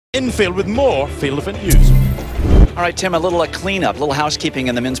Infield with more Field Event News. All right, Tim, a little cleanup, a little housekeeping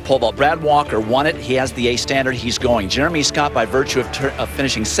in the men's pole vault. Brad Walker won it. He has the A standard. He's going. Jeremy Scott, by virtue of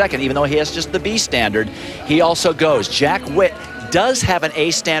finishing second, even though he has just the B standard, he also goes. Jack Witt does have an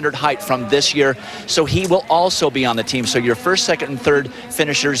A standard height from this year, so he will also be on the team. So your first, second, and third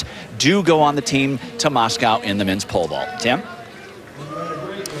finishers do go on the team to Moscow in the men's pole vault. Tim?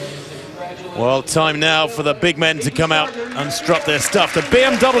 Well, time now for the big men to come out and strut their stuff. The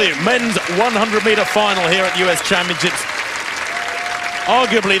BMW men's 100-meter final here at US Championships.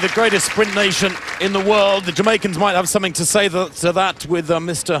 Arguably the greatest sprint nation in the world. The Jamaicans might have something to say to that with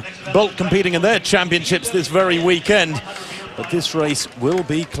Mr. Bolt competing in their championships this very weekend. But this race will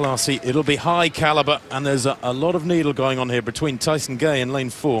be classy. It'll be high caliber, and there's a lot of needle going on here between Tyson Gay in lane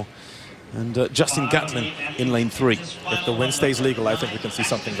 4 and Justin Gatlin in lane 3. If the win stays legal, I think we can see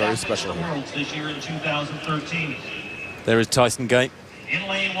something very special here. This year in 2013. There is Tyson Gay. In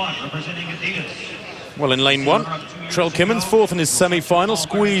lane 1, representing Adidas. Well, in lane 1, Trell Kimmins, fourth in his semi-final,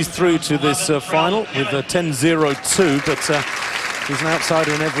 squeezed through to this final with a 10.02, but he's an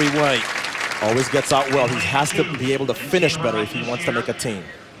outsider in every way. Always gets out well. He has to be able to finish better if he wants to make a team.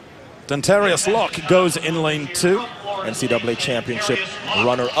 Dantarius Locke goes in lane 2. NCAA championship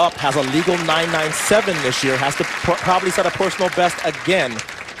runner-up, has a legal 9.97 this year, has to probably set a personal best again.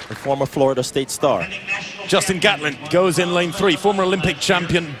 The former Florida State star. Justin Gatlin goes in lane 3. Former Olympic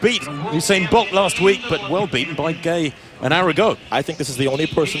champion, beat Usain Bolt last week, but well beaten by Gay an hour ago. I think this is the only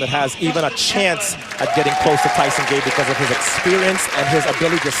person that has even a chance at getting close to Tyson Gay because of his experience and his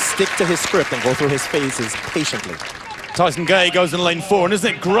ability to stick to his script and go through his phases patiently. Tyson Gay goes in lane 4, and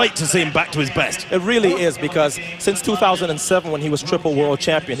isn't it great to see him back to his best? It really is, because since 2007, when he was triple world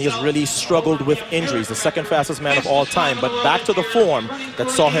champion, he has really struggled with injuries, the second fastest man of all time, but back to the form that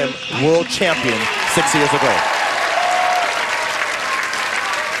saw him world champion 6 years ago.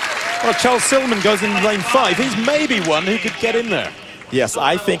 Well, Charles Silman goes in lane 5. He's maybe one who could get in there. Yes,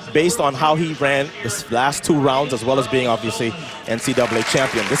 I think based on how he ran this last 2 rounds, as well as being obviously NCAA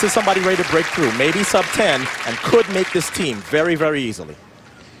champion, this is somebody ready to break through, maybe sub 10, and could make this team very, very easily.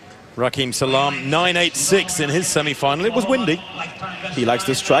 Raheem Salam, 9.86 in his semi-final. It was windy. He likes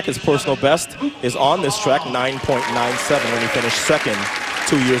this track. His personal best is on this track, 9.97, when he finished second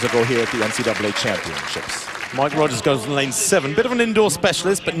 2 years ago here at the NCAA championships. Mike Rogers goes in lane 7. Bit of an indoor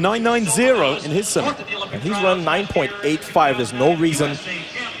specialist, but 9.90 in his semi. And he's run 9.85. There's no reason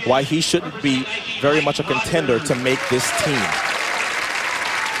why he shouldn't be very much a contender to make this team.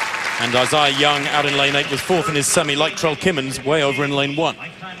 And Isaiah Young out in lane 8 was fourth in his semi, like Trell Kimmins, way over in lane 1.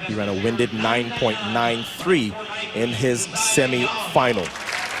 He ran a winded 9.93 in his semi-final.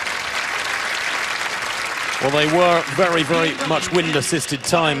 Well, they were very, very much wind-assisted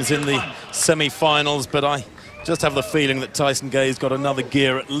times in the semi-finals, but I just have the feeling that Tyson Gay's got another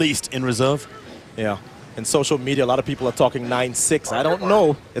gear at least in reserve. Yeah. In social media, a lot of people are talking 9.6. I don't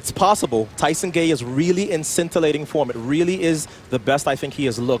know. It's possible. Tyson Gay is really in scintillating form. It really is the best I think he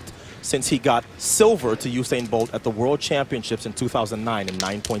has looked since he got silver to Usain Bolt at the World Championships in 2009 in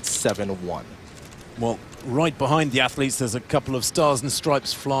 9.71. Well, right behind the athletes, there's a couple of stars and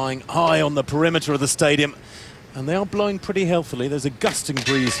stripes flying high on the perimeter of the stadium, and they are blowing pretty healthily. There's a gusting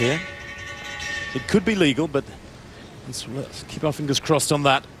breeze here. It could be legal, but let's keep our fingers crossed on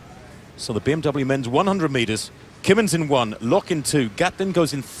that. So the BMW men's 100 meters, Kimmins in 1, Locke in 2, Gatlin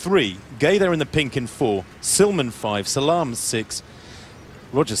goes in 3, Gay there in the pink in 4, Silman 5, Salam 6,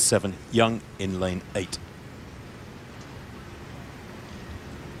 Rogers 7, Young in lane 8.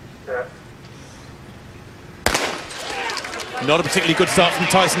 Not a particularly good start from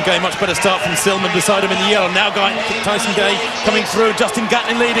Tyson Gay, much better start from Silman beside him in the yellow. Now Tyson Gay coming through, Justin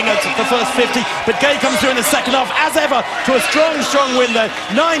Gatlin leading the first 50, but Gay comes through in the second half, as ever, to a strong, strong win there,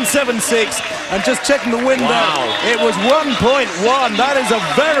 9.76, and just checking the win there, it was 1.1, that is a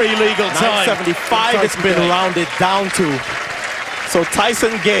very legal time. 9.75 it's been rounded down to. So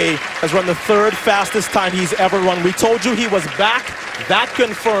Tyson Gay has run the 3rd fastest time he's ever run. We told you he was back. That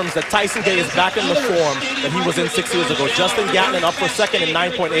confirms that Tyson Gay is back in the form that he was in 6 years ago. Justin Gatlin up for second in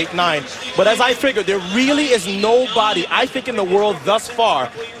 9.89. But as I figured, there really is nobody, I think, in the world thus far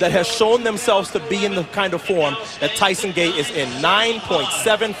that has shown themselves to be in the kind of form that Tyson Gay is in.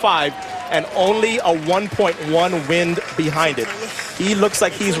 9.75 and only a 1.1 wind behind it. He looks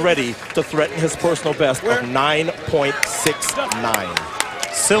like he's ready to threaten his personal best of 9.69.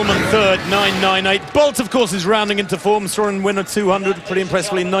 Silman 3rd, 9.98. Bolt, of course, is rounding into form, scoring winner 200 pretty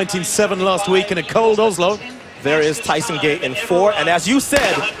impressively in 19.7 last week in a cold Oslo. There is Tyson Gay in 4, and as you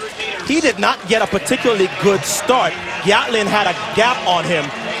said, he did not get a particularly good start. Gatlin had a gap on him,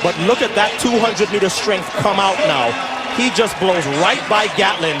 but look at that 200-meter strength come out now. He just blows right by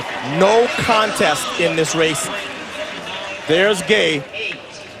Gatlin. No contest in this race. There's Gay.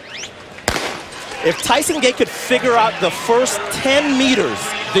 If Tyson Gay could figure out the first 10 meters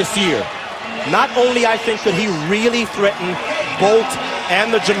this year, not only I think could he really threaten Bolt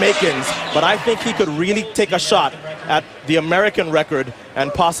and the Jamaicans, but I think he could really take a shot at the American record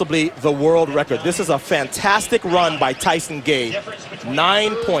and possibly the world record. This is a fantastic run by Tyson Gay.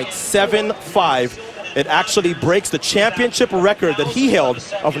 9.75. It actually breaks the championship record that he held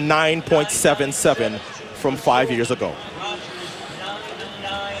of 9.77 from 5 years ago.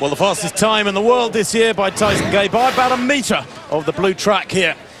 Well, the fastest time in the world this year by Tyson Gay by about a metre of the blue track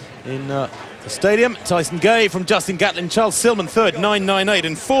here in the stadium. Tyson Gay from Justin Gatlin, Charles Silman third, 9.98.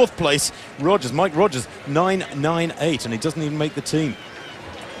 In fourth place, Mike Rogers, 9.98, and he doesn't even make the team.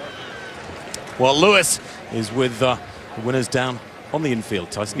 Well, Lewis is with the winners down on the infield.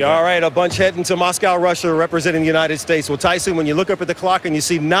 Tyson Gay. All right, a bunch heading to Moscow, Russia, representing the United States. Well, Tyson, when you look up at the clock and you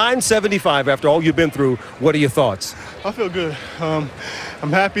see 9.75 after all you've been through, what are your thoughts? I feel good. I'm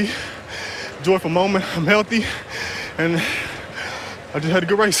happy, joyful moment. I'm healthy, and I just had a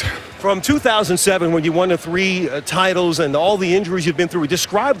good race. From 2007, when you won the 3 titles and all the injuries you've been through,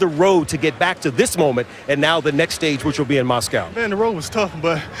 describe the road to get back to this moment and now the next stage, which will be in Moscow. Man, the road was tough,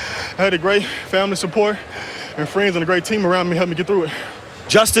 but I had a great family support and friends and a great team around me helped me get through it.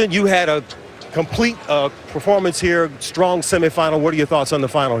 Justin, you had a complete performance here, strong semifinal. What are your thoughts on the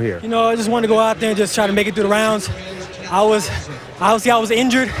final here? You know, I just wanted to go out there and just try to make it through the rounds. I was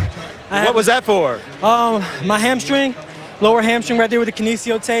injured. What was that for? My hamstring, lower hamstring right there with the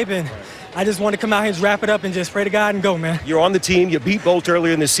kinesio tape, and I just wanted to come out here and just wrap it up and just pray to God and go, man. You're on the team. You beat Bolt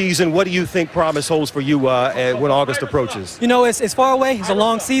earlier in the season. What do you think promise holds for you when August approaches? You know, it's far away. It's a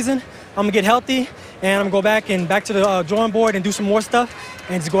long season. I'm going to get healthy, and I'm going to go back to the drawing board and do some more stuff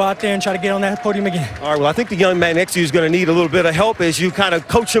and just go out there and try to get on that podium again. All right, well, I think the young man next to you is going to need a little bit of help as you kind of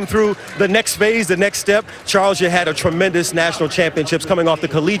coach him through the next phase, the next step. Charles, you had a tremendous national championships coming off the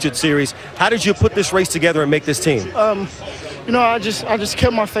collegiate series. How did you put this race together and make this team? You know, I just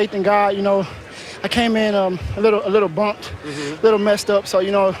kept my faith in God. You know, I came in a little bumped, a little messed up. So,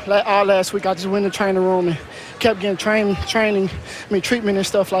 you know, all last week I just went in the training room and kept getting treatment and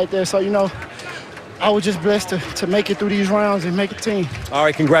stuff like that. So, you know, I was just blessed to make it through these rounds and make a team. All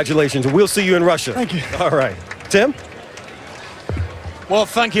right, congratulations. We'll see you in Russia. Thank you. All right. Tim? Well,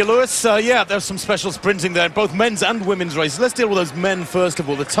 thank you, Lewis. Yeah, there's some special sprinting there in both men's and women's races. Let's deal with those men first of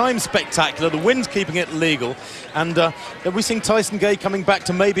all. The time's spectacular, the wind's keeping it legal, and are we seeing Tyson Gay coming back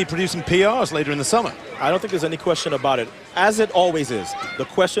to maybe producing PRs later in the summer? I don't think there's any question about it. As it always is, the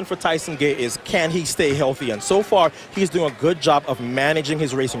question for Tyson Gay is, can he stay healthy? And so far, he's doing a good job of managing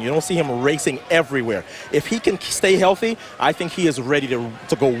his racing. You don't see him racing everywhere. If he can stay healthy, I think he is ready to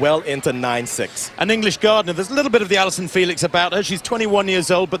go well into 9.6. An English Gardner, there's a little bit of the Alison Felix about her. She's 21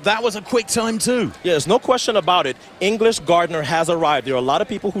 years old, but that was a quick time too. Yeah, there's no question about it. English Gardner has arrived. There are a lot of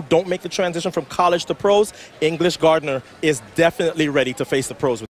people who don't make the transition from college to pros. English Gardner is definitely ready to face the pros.